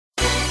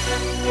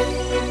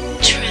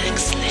Track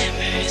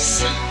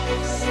slammers.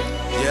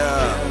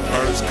 Yeah,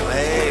 first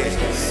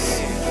class.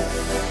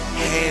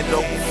 Hand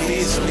over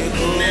fist,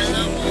 nigga.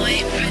 Mellow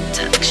Boy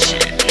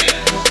Production.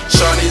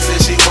 Shorty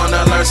said she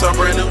wanna learn some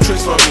brand new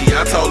tricks from me.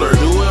 I told her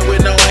do it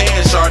with no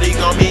hands. Shorty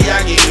gon'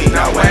 Miyagi me.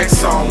 Now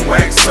wax on,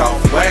 wax off,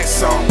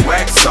 wax on,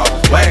 wax off,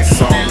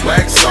 wax on,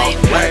 wax off,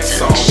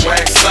 wax on,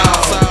 wax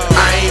off.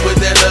 I ain't with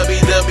that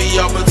lovey-dovey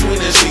all between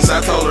the sheets. I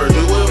told her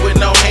do it with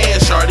no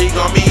hands. Shorty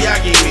gon'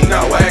 Miyagi me.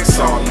 Now wax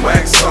on,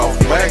 wax off,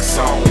 wax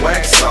on,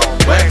 wax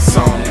off, wax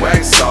on,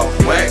 wax off,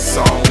 wax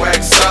on,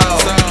 wax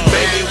off.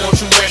 Baby, won't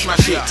you wax my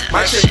shit?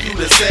 Might take you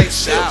to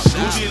sex shit.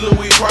 Gucci,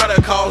 Louis,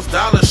 Prada cost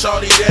dollars.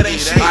 Shorty, that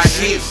ain't shit. I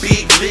hit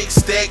big licks,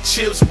 stack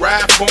chips,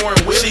 ride foreign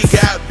whips. She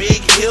got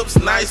big hips,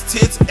 nice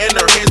tits, and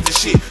her hands the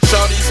shit.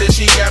 Shorty said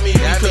she got me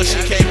because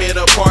she came here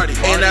to party.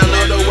 And I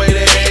love the way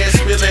that ass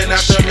spilling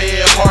out the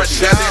mid heart.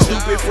 Got that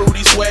stupid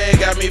fruity swag,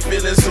 got me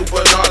feeling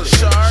super gnarly.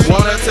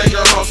 Wanna take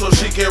her home so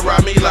she can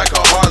ride me like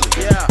a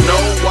Harley. No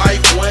wife,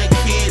 one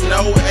kid,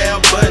 no air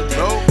button.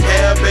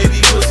 Hair,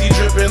 baby, pussy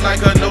dripping like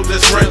a nose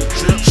that's running.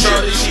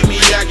 Shorty, she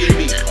Miyagi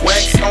me,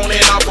 wax on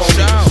and off on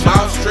me.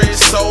 Mouth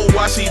stretched so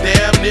why she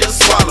damn near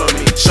swallow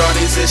me.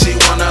 Shorty said she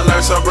wanna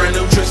learn some brand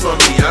new tricks from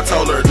me. I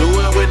told her do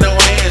it with no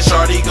hands.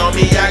 Shorty gon'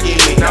 Miyagi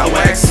me. Now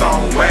wax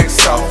on,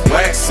 wax off,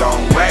 wax on,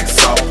 wax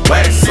off,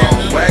 wax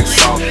on,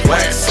 wax off,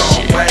 wax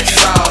on,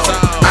 wax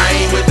off. I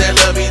ain't with that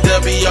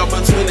lovey-dovey all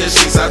between the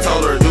sheets. I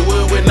told her do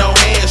it with no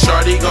hands.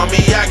 Shorty gon'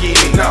 Miyagi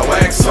me. Now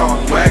wax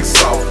on, wax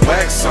off,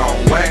 wax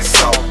on,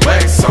 wax off,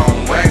 wax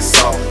on, wax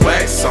off,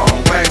 wax on,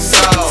 wax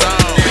off.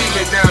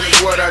 Beating down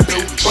is what I do,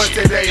 but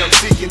today I'm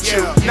seeking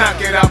you.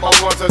 Knock it out by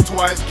once or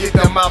twice, get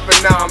them out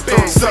and now I'm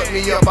big. Suck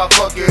me up, I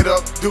fuck it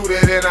up, do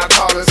that and I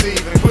call us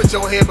even. Put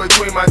your hand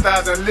between my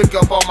thighs and lick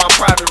up on my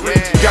private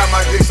region. Got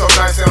my dick so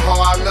nice and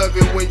hard, I love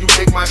it when you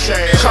lick my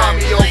shaft. Call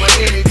me over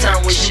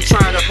anytime when you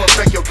trying to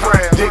perfect your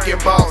craft. Dick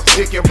and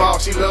ball,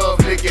 she love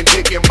licking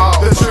dick and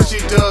ball. The trick she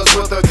does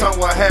with her tongue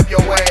will have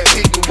your ass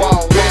eating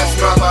walls.